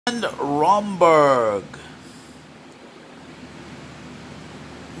Romberg.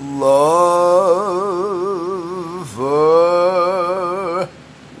 Lover,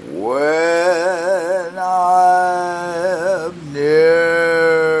 when I'm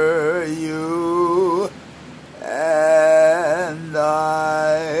near you and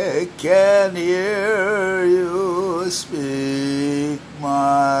I can hear you speak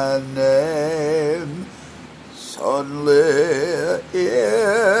my name, suddenly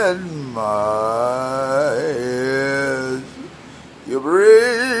in my ears you breathe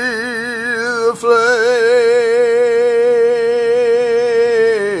flame.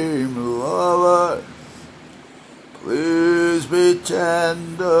 Lover, please be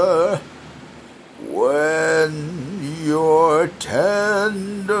tender when your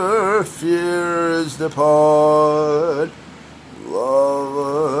tender fears depart.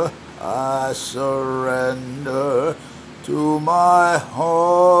 Lover, I surrender to my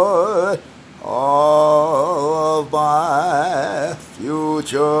heart. All of my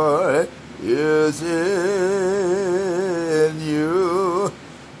future is in you.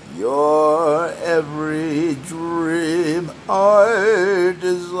 Your every dream I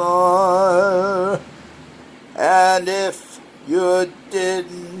desire. And if you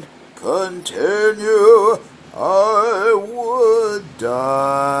didn't continue, I would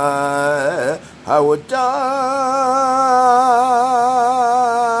die. I would die.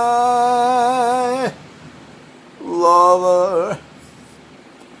 Lover,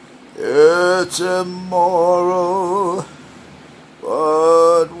 it's immoral,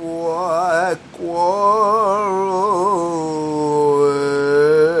 but why quarrel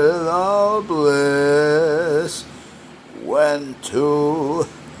without bliss when two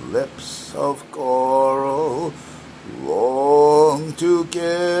lips of coral long to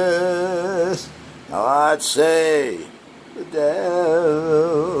kiss? Now I'd say the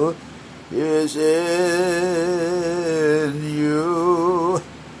devil is in you,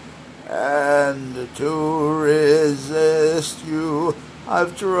 and to resist you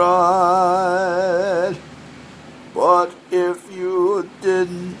I've tried. But if you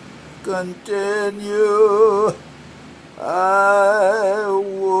didn't continue, I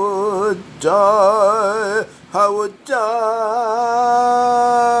would die. I would die.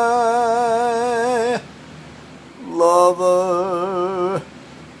 Lover,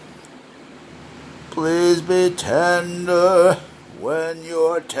 please be tender when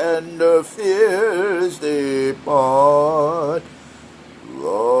your tender fears depart.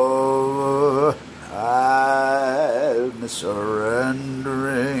 Lover, I'm surrendering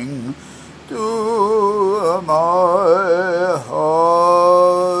to my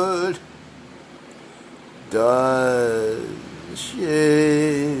heart. Does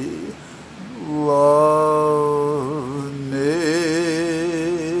she love me?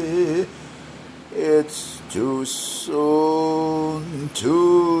 It's too soon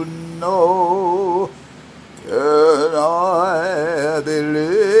to know. Can I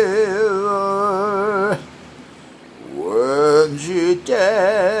believe her when she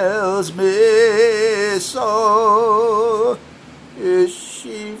tells me so? Is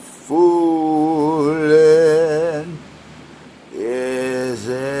she fooling? Is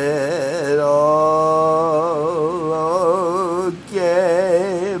it all a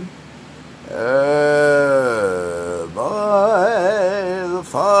game? Am I the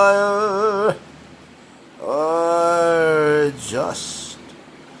fire, or just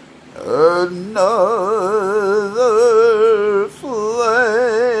another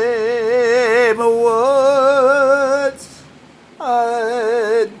flame? Once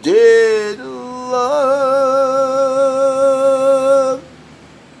I did love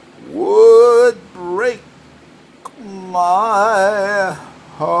would break my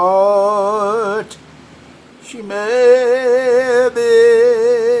heart. She may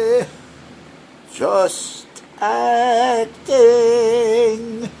be just acting,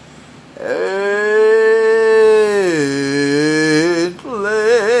 ain't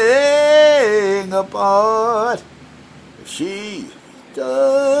playing a part. If she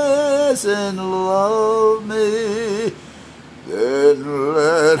doesn't love me, then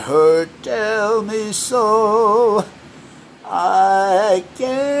let her tell me so. I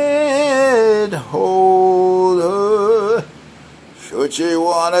can't hold her should she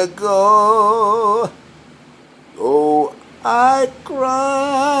wanna go. Oh, I cry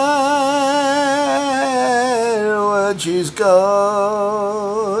when she's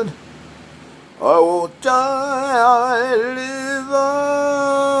gone. I won't die, I live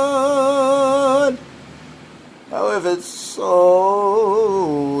on. Now if it's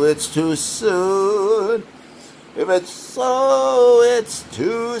so, it's too soon. If it's so, it's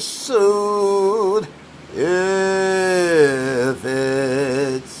too soon. If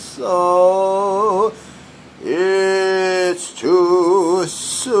it's so, it's too